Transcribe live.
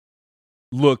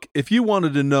Look, if you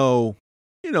wanted to know,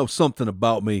 something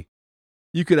about me,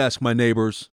 you could ask my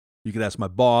neighbors. You could ask my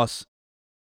boss.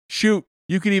 Shoot,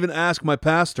 you could even ask my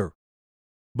pastor.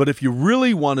 But if you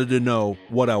really wanted to know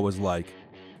what I was like,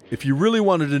 if you really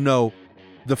wanted to know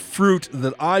the fruit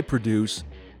that I produce,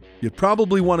 you'd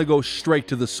probably want to go straight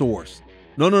to the source.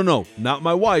 No, not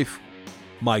my wife,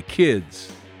 my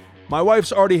kids. My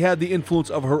wife's already had the influence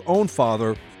of her own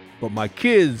father, but my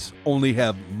kids only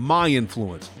have my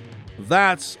influence.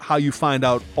 That's how you find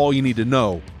out all you need to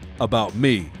know about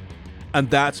me.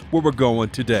 And that's where we're going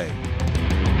today.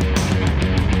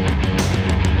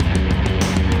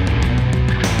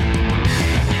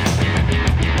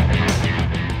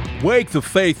 Wake the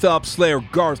faith up, Slayer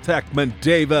Garth Heckman,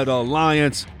 David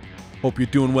Alliance. Hope you're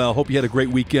doing well. Hope you had a great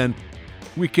weekend.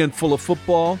 Weekend full of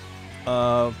football.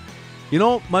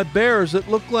 My Bears, it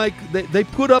looked like they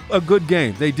put up a good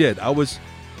game. They did. I was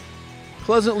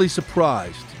pleasantly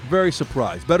surprised. Very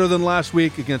surprised. Better than last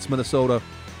week against Minnesota.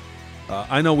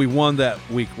 I know we won that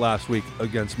week last week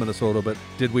against Minnesota, but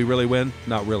did we really win?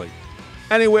 Not really.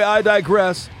 Anyway, I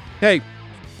digress. Hey,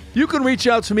 you can reach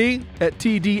out to me at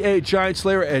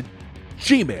TDAgiantSlayer at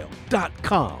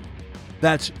gmail.com.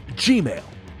 That's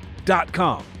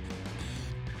gmail.com.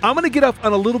 I'm going to get off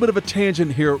on a little bit of a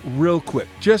tangent here real quick.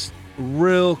 Just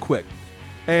real quick.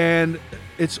 And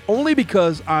it's only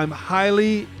because I'm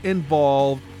highly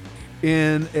involved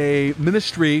in a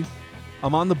ministry.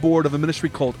 I'm on the board of a ministry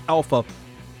called Alpha,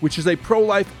 which is a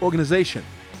pro-life organization.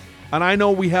 And I know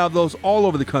we have those all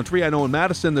over the country. I know in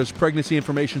Madison, there's Pregnancy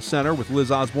Information Center with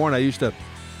Liz Osborne. I used to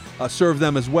serve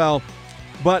them as well.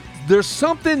 But there's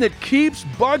something that keeps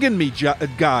bugging me,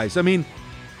 guys. I mean,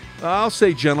 I'll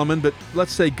say gentlemen, but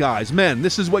let's say guys. Men,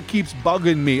 this is what keeps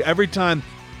bugging me every time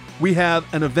we have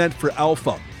an event for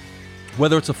Alpha,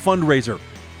 whether it's a fundraiser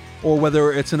or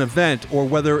whether it's an event or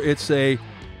whether it's an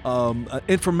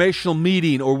informational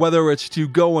meeting or whether it's to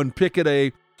go and pick at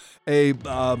a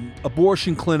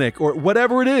abortion clinic or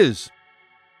whatever it is.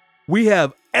 We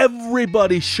have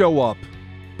everybody show up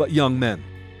but young men.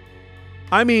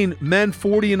 I mean, men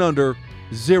 40 and under,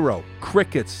 zero,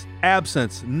 crickets,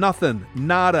 absence, nothing,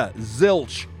 nada,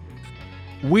 zilch.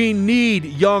 We need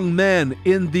young men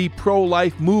in the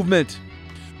pro-life movement.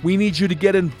 We need you to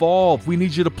get involved. We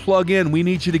need you to plug in. We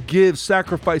need you to give,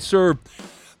 sacrifice, serve.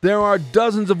 There are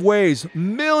dozens of ways,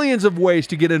 millions of ways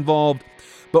to get involved,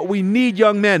 but we need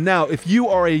young men. Now, if you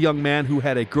are a young man who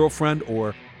had a girlfriend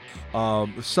or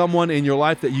someone in your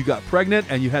life that you got pregnant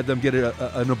and you had them get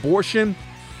an abortion,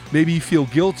 maybe you feel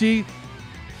guilty,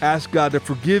 ask God to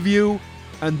forgive you,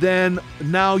 and then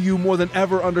now you more than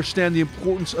ever understand the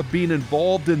importance of being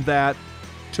involved in that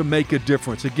to make a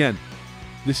difference. Again,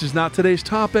 this is not today's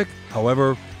topic.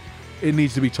 However, it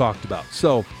needs to be talked about.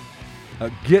 So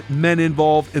get men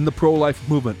involved in the pro-life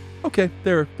movement. Okay,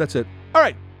 that's it. All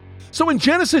right. So in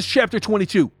Genesis chapter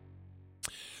 22,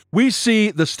 we see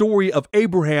the story of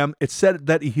Abraham. It said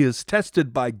that he is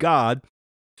tested by God.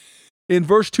 In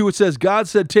verse 2, it says, God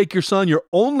said, take your son, your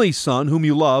only son, whom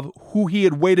you love, who he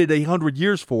had waited 100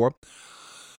 years for.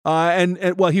 And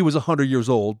he was 100 years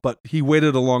old, but he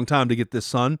waited a long time to get this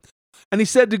son. And he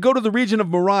said to go to the region of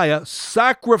Moriah,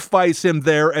 sacrifice him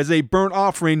there as a burnt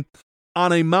offering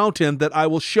on a mountain that I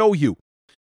will show you.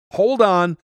 Hold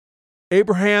on.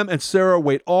 Abraham and Sarah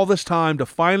wait all this time to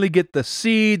finally get the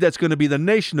seed that's going to be the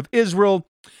nation of Israel.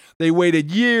 They waited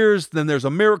years, then there's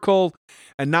a miracle,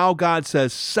 and now God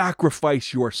says,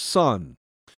 sacrifice your son,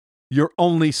 your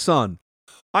only son.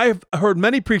 I've heard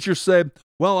many preachers say,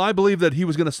 well, I believe that he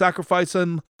was going to sacrifice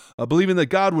him, believing that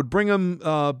God would bring him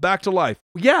back to life.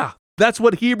 Yeah, that's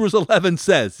what Hebrews 11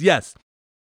 says, yes.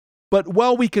 But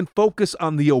while we can focus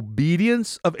on the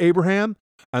obedience of Abraham,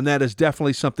 and that is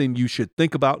definitely something you should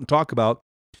think about and talk about,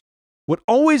 what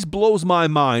always blows my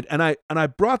mind, and I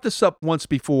brought this up once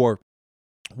before,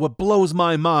 what blows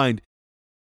my mind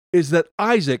is that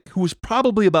Isaac, who was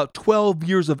probably about 12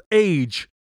 years of age,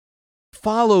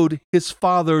 followed his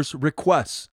father's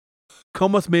requests.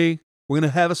 Come with me. We're going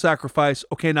to have a sacrifice.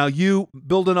 Okay, now you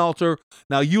build an altar.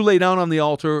 Now you lay down on the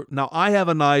altar. Now I have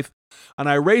a knife, and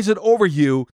I raise it over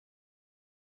you.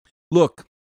 Look,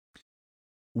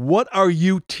 what are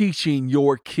you teaching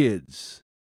your kids?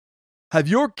 Have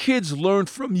your kids learned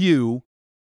from you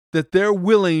that they're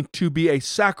willing to be a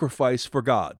sacrifice for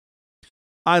God?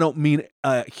 I don't mean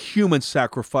a human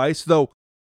sacrifice, though.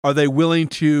 Are they willing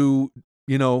to,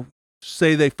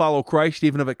 say they follow Christ,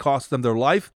 even if it costs them their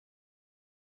life?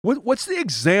 What's the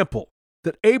example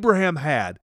that Abraham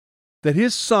had that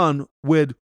his son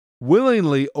would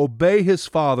willingly obey his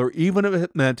father, even if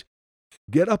it meant,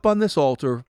 get up on this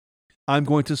altar, I'm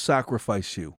going to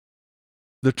sacrifice you?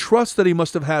 the trust that he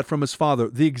must have had from his father,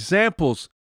 the examples,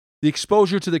 the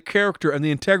exposure to the character and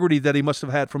the integrity that he must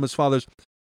have had from his fathers.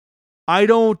 I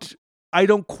don't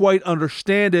quite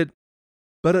understand it,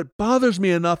 but it bothers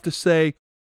me enough to say,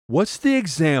 what's the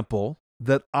example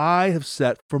that I have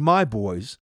set for my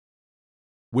boys?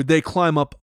 Would they climb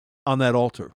up on that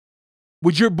altar?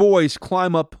 Would your boys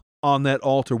climb up on that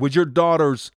altar? Would your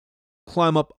daughters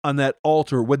climb up on that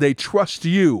altar? Would they trust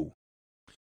you?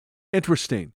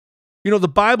 Interesting. You know, the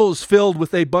Bible is filled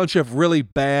with a bunch of really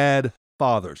bad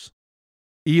fathers.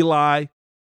 Eli,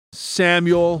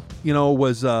 Samuel,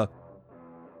 was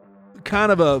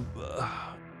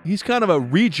he's kind of a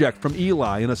reject from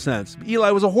Eli in a sense. Eli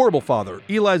was a horrible father.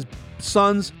 Eli's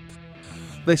sons,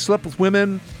 they slept with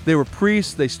women, they were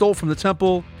priests, they stole from the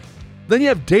temple. Then you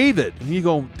have David, and you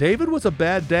go, David was a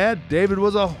bad dad? David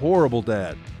was a horrible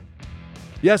dad.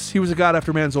 Yes, he was a God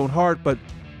after man's own heart, but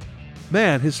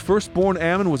man, his firstborn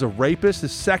Ammon was a rapist.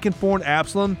 His secondborn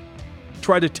Absalom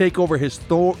tried to take over his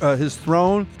throne.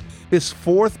 His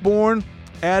fourthborn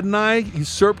Adonai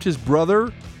usurped his brother.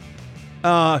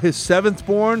 His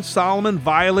seventhborn Solomon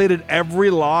violated every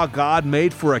law God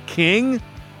made for a king,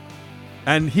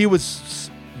 and he was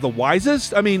the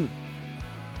wisest. I mean,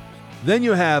 then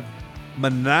you have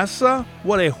Manasseh.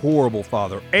 What a horrible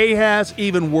father. Ahaz,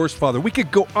 even worse father. We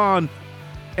could go on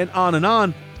and on and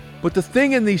on. But the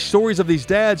thing in these stories of these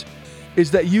dads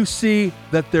is that you see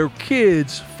that their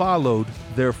kids followed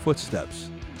their footsteps.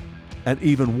 And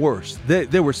even worse,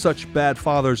 they were such bad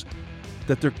fathers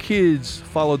that their kids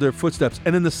followed their footsteps.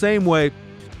 And in the same way,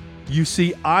 you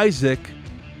see Isaac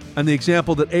and the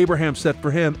example that Abraham set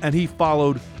for him, and he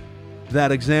followed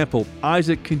that example.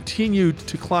 Isaac continued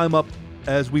to climb up,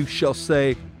 as we shall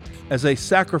say, as a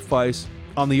sacrifice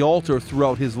on the altar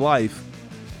throughout his life.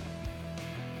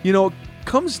 It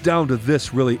comes down to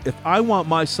this, really. If I want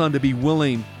my son to be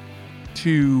willing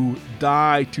to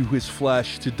die to his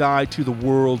flesh, to die to the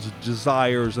world's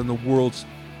desires and the world's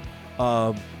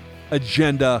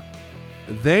agenda,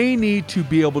 they need to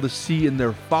be able to see in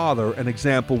their father an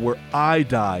example where I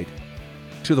died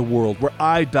to the world, where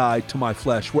I died to my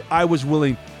flesh, where I was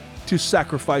willing to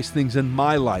sacrifice things in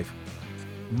my life.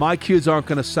 My kids aren't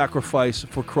going to sacrifice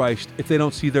for Christ if they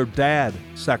don't see their dad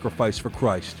sacrifice for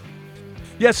Christ.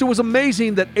 Yes, it was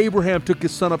amazing that Abraham took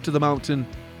his son up to the mountain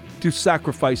to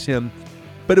sacrifice him,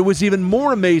 but it was even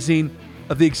more amazing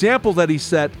of the example that he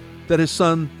set, that his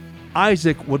son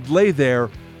Isaac would lay there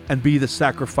and be the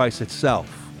sacrifice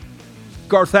itself.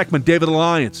 Garth Heckman, David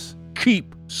Alliance,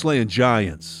 keep slaying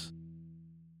giants.